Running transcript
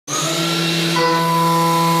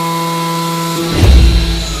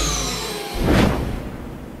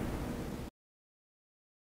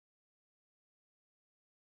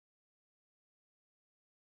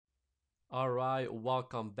Alright,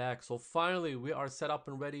 welcome back. So finally we are set up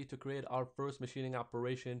and ready to create our first machining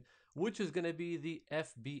operation, which is going to be the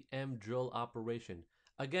FBM drill operation.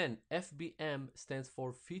 Again, FBM stands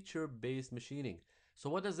for feature-based machining. So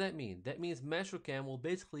what does that mean? That means Mastercam will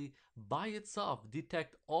basically by itself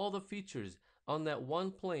detect all the features on that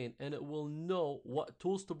one plane, and it will know what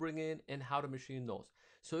tools to bring in and how to machine those.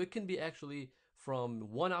 So it can be actually from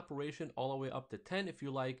one operation all the way up to 10 if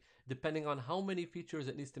you like, depending on how many features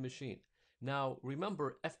it needs to machine. Now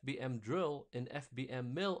remember, FBM drill and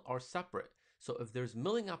FBM mill are separate. So if there's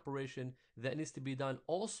milling operation that needs to be done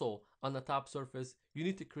also on the top surface, you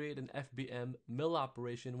need to create an FBM mill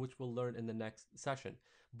operation, which we'll learn in the next session.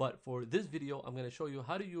 But for this video, I'm going to show you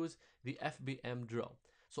how to use the FBM drill.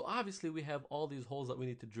 So obviously we have all these holes that we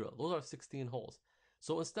need to drill. Those are 16 holes.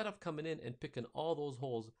 So instead of coming in and picking all those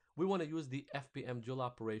holes, we want to use the FBM drill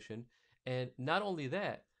operation. And not only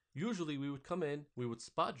that, usually we would come in, we would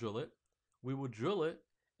spot drill it, we would drill it,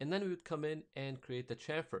 and then we would come in and create the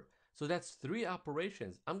chamfer. So that's 3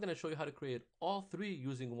 operations. I'm going to show you how to create all 3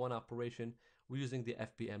 using one operation. We're using the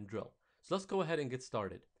FBM drill. So let's go ahead and get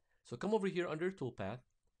started. So come over here under toolpath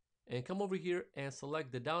and come over here and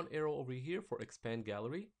select the down arrow over here for expand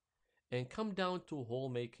gallery and come down to hole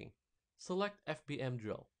making. Select FBM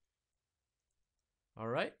drill.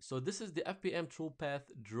 Alright, so this is the FBM toolpath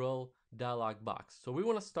drill dialog box. So we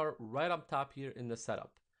want to start right up top here in the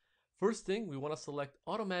setup. First thing, we want to select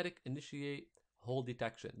automatic initiate hole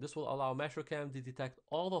detection. This will allow Mastercam to detect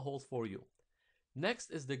all the holes for you. Next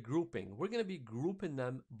is the grouping. We're going to be grouping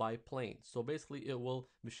them by plane. So basically it will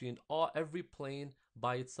machine every plane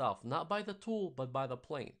by itself, not by the tool, but by the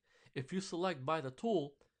plane. If you select by the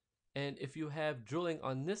tool, and if you have drilling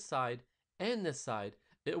on this side and this side,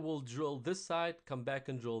 it will drill this side, come back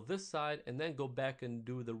and drill this side, and then go back and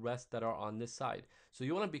do the rest that are on this side. So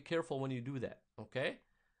you want to be careful when you do that, okay?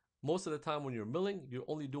 Most of the time when you're milling, you're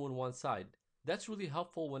only doing one side. That's really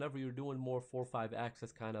helpful whenever you're doing more 4-5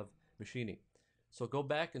 axis kind of machining. So go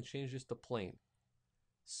back and change this to plane.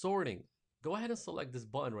 Sorting. Go ahead and select this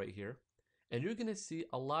button right here, and you're going to see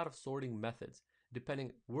a lot of sorting methods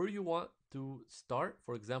depending where you want to start.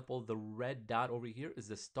 For example, the red dot over here is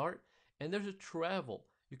the start, and there's a travel.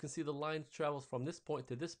 You can see the line travels from this point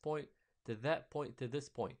to this point to that point to this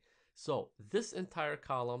point. So this entire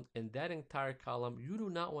column and that entire column you do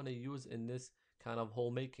not want to use in this kind of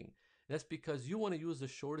hole making. That's because you want to use the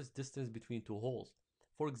shortest distance between 2 holes.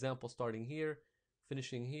 For example, starting here,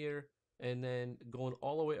 finishing here, and then going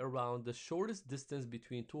all the way around, the shortest distance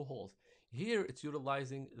between 2 holes. Here it's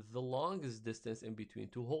utilizing the longest distance in between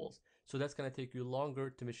 2 holes. So that's going to take you longer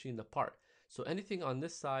to machine the part. So anything on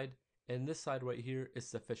this side and this side right here is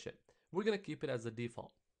sufficient. We're going to keep it as a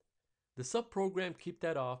default. The subprogram, keep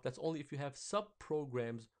that off. That's only if you have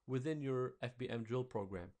subprograms within your FBM drill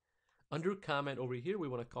program. Under comment over here, we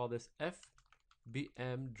want to call this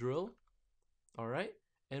FBM drill. All right.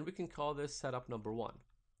 And we can call this setup number 1.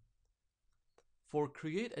 For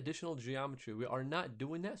create additional geometry, we are not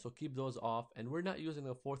doing that, so keep those off. And we're not using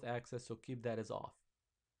the 4th axis, so keep that as off.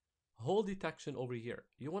 Hole detection over here.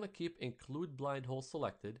 You want to keep include blind hole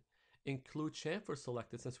selected, include chamfer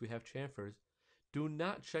selected since we have chamfers. Do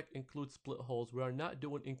not check include split holes. We are not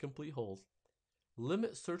doing incomplete holes.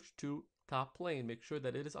 Limit search to top plane. Make sure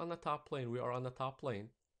that it is on the top plane. We are on the top plane.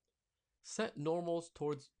 Set normals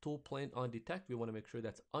towards tool plane on detect. We want to make sure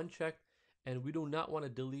that's unchecked. And we do not want to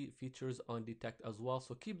delete features on detect as well.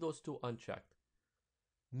 So keep those 2 unchecked.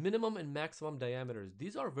 Minimum and maximum diameters.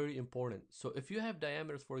 These are very important. So if you have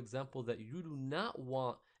diameters, for example, that you do not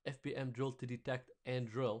want FBM drill to detect and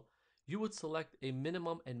drill, you would select a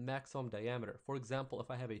minimum and maximum diameter. For example,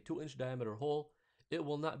 if I have a 2-inch diameter hole, it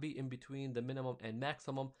will not be in between the minimum and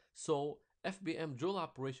maximum. So FBM drill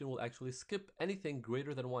operation will actually skip anything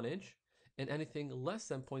greater than 1 inch and anything less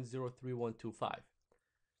than 0.03125.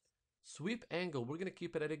 Sweep angle, we're going to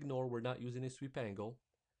keep it at ignore. We're not using a sweep angle.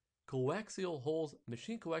 Coaxial holes,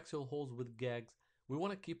 machine coaxial holes with gags, we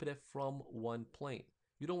want to keep it from one plane.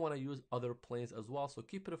 You don't want to use other planes as well, so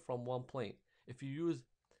keep it from one plane. If you use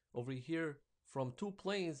over here from 2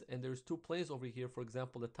 planes and there's 2 planes over here, for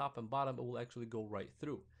example, the top and bottom, it will actually go right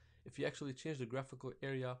through. If you actually change the graphical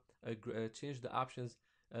area, change the options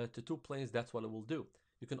to 2 planes, that's what it will do.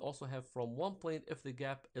 You can also have from one plane if the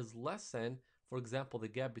gap is less than, for example, the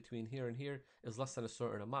gap between here and here is less than a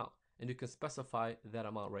certain amount. And you can specify that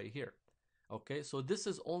amount right here. Okay, so this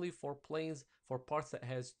is only for planes, for parts that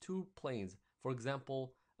has 2 planes. For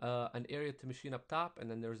example, an area to machine up top, and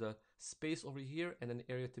then there's a space over here, and an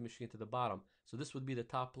area to machine to the bottom. So this would be the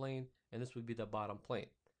top plane, and this would be the bottom plane.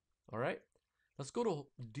 All right, Let's go to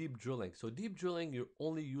deep drilling. So deep drilling, you're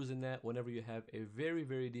only using that whenever you have a very,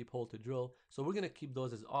 very deep hole to drill. So we're going to keep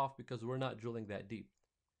those as off because we're not drilling that deep.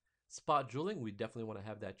 Spot drilling, we definitely want to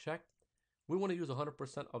have that checked. We want to use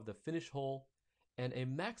 100% of the finish hole and a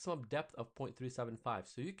maximum depth of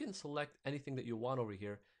 0.375. So you can select anything that you want over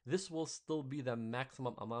here. This will still be the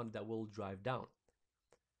maximum amount that will drive down.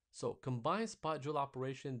 So combine spot drill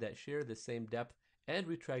operation that share the same depth and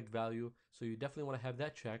retract value. So you definitely want to have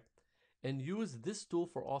that checked. And use this tool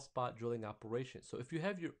for all spot drilling operations. So if you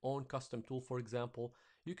have your own custom tool, for example,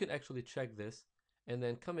 you can actually check this and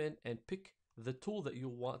then come in and pick the tool that you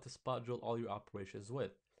want to spot drill all your operations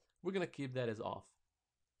with. We're going to keep that as off.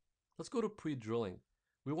 Let's go to pre-drilling.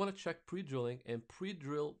 We want to check pre-drilling and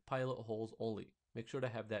pre-drill pilot holes only. Make sure to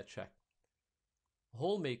have that checked.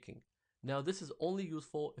 Hole making. Now this is only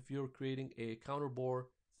useful if you're creating a counterbore,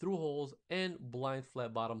 through holes, and blind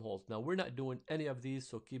flat bottom holes. Now we're not doing any of these,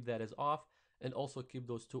 so keep that as off, and also keep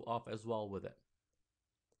those two off as well with it.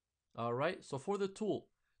 All right, so for the tool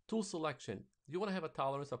selection, you want to have a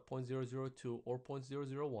tolerance of 0.002 or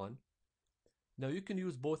 0.001. Now you can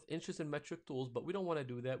use both inches and metric tools, but we don't want to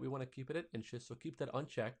do that. We want to keep it at inches, so keep that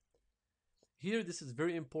unchecked. Here, this is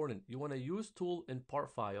very important. You want to use tool in part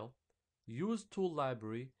file, use tool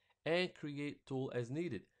library, and create tool as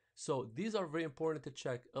needed. So these are very important to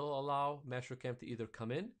check. It'll allow Mastercam to either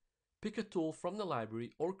come in, pick a tool from the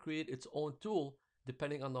library, or create its own tool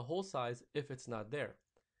depending on the hole size if it's not there.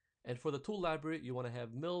 And for the tool library, you want to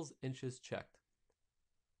have mils, inches checked.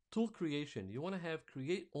 Tool creation, you want to have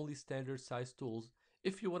create only standard size tools.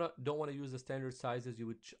 If you don't want to use the standard sizes, you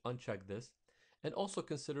would uncheck this. And also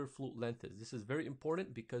consider flute lengths. This is very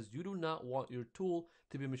important because you do not want your tool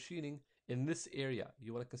to be machining in this area.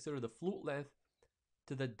 You want to consider the flute length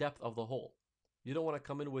to the depth of the hole. You don't want to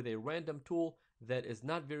come in with a random tool that is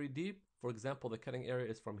not very deep. For example, the cutting area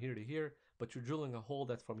is from here to here, but you're drilling a hole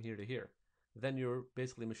that's from here to here. Then you're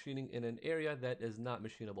basically machining in an area that is not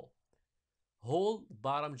machinable. Hole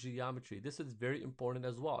bottom geometry. This is very important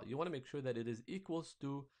as well. You want to make sure that it is equals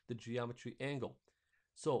to the geometry angle.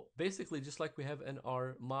 So basically, just like we have in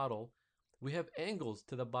our model, we have angles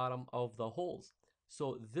to the bottom of the holes.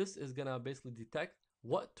 So this is gonna basically detect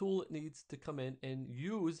what tool it needs to come in and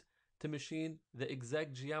use to machine the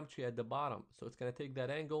exact geometry at the bottom. So it's gonna take that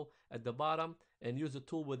angle at the bottom and use a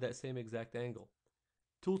tool with that same exact angle.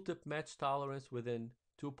 Tooltip match tolerance within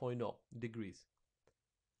 2.0 degrees.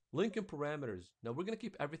 Linking parameters. Now we're gonna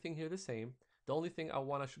keep everything here the same. The only thing I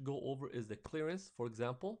wanna go over is the clearance. For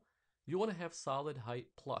example, you wanna have solid height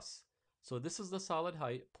plus. So this is the solid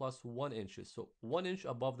height plus 1 inch. So 1 inch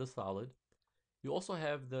above the solid. You also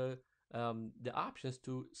have the options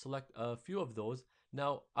to select a few of those.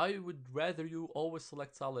 Now, I would rather you always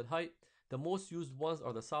select solid height. The most used ones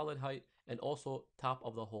are the solid height and also top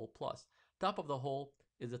of the hole plus. Top of the hole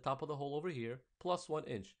is the top of the hole over here plus 1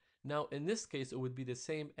 inch. Now, in this case, it would be the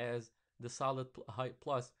same as the solid height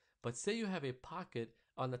plus, but say you have a pocket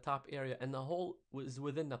on the top area and the hole is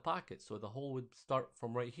within the pocket, so the hole would start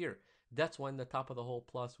from right here. That's when the top of the hole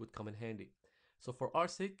plus would come in handy. So for our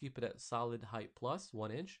sake, keep it at solid height plus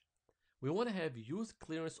 1 inch. We want to have use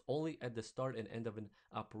clearance only at the start and end of an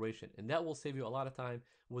operation, and that will save you a lot of time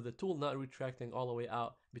with the tool not retracting all the way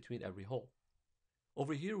out between every hole.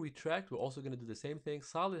 Over here, retract, we're also going to do the same thing,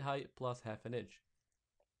 solid height plus half an inch.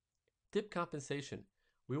 Tip compensation.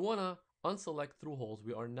 We want to unselect through holes.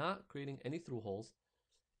 We are not creating any through holes.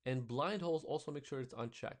 And blind holes, also make sure it's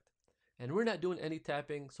unchecked. And we're not doing any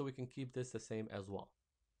tapping, so we can keep this the same as well.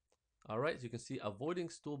 All right, so you can see avoiding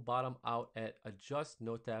stool bottom out at adjust,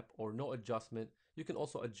 no tap, or no adjustment. You can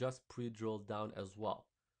also adjust pre-drill down as well.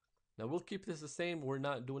 Now we'll keep this the same. We're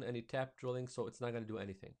not doing any tap drilling, so it's not going to do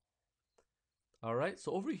anything. All right,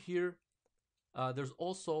 so over here, there's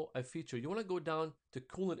also a feature. You want to go down to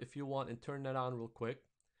coolant if you want and turn that on real quick.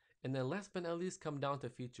 And then last but not least, come down to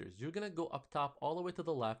features. You're going to go up top all the way to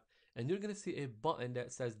the left, and you're going to see a button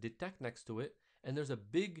that says detect next to it, and there's a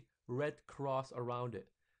big red cross around it.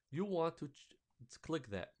 You want to click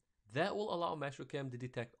that. That will allow Mastercam to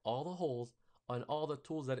detect all the holes on all the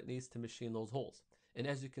tools that it needs to machine those holes. And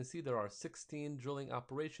as you can see, there are 16 drilling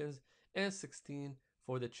operations and 16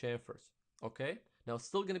 for the chamfers. Okay, now it's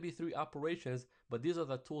still going to be 3 operations, but these are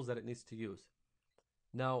the tools that it needs to use.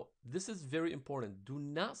 Now, this is very important. Do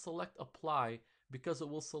not select apply because it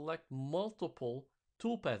will select multiple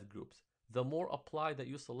toolpath groups. The more apply that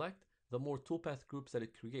you select, the more toolpath groups that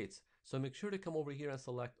it creates. So make sure to come over here and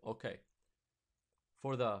select OK.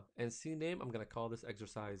 For the NC name, I'm going to call this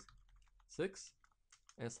exercise 6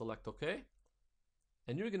 and select OK.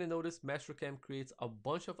 And you're going to notice Mastercam creates a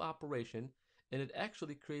bunch of operation, and it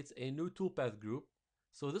actually creates a new toolpath group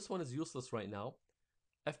So this one is useless right now.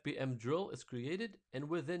 FBM drill is created, and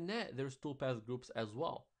within that, there's toolpath groups as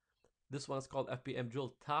well. This one is called FBM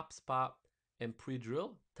drill top, spot, and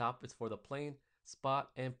pre-drill. Top is for the plane, spot,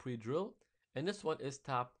 and pre-drill. And this one is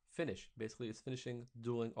top finish. Basically, it's finishing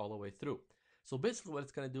drilling all the way through. So basically what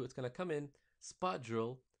it's going to do, it's going to come in, spot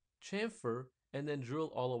drill, chamfer, and then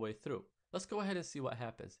drill all the way through. Let's go ahead and see what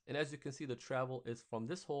happens. And as you can see, the travel is from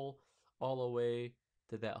this hole all the way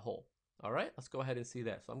to that hole. All right, let's go ahead and see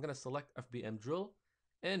that. So I'm going to select FBM drill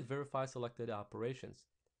and verify selected operations.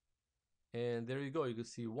 And there you go. You can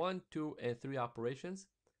see 1, 2, and 3 operations.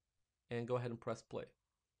 And go ahead and press play.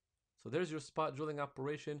 So there's your spot drilling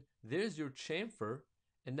operation. There's your chamfer.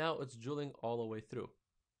 And now it's drilling all the way through.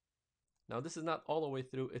 Now this is not all the way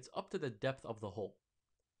through. It's up to the depth of the hole.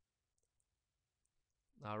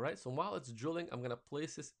 All right. So while it's drilling, I'm going to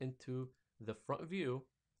place this into the front view.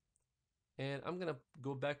 And I'm going to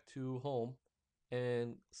go back to home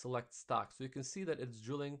and select stock. So you can see that it's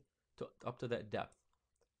drilling up to that depth.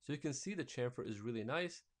 So you can see the chamfer is really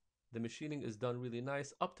nice. The machining is done really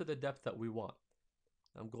nice up to the depth that we want.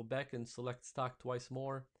 I'm go back and select stock twice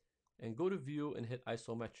more and go to view and hit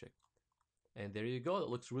isometric. And there you go. It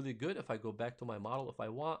looks really good. If I go back to my model, if I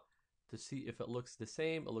want to see if it looks the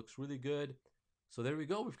same, it looks really good. So there we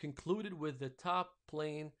go. We've concluded with the top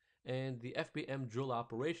plane and the FBM drill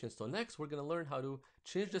operation. So next we're going to learn how to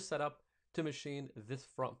change the setup to machine this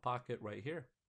front pocket right here.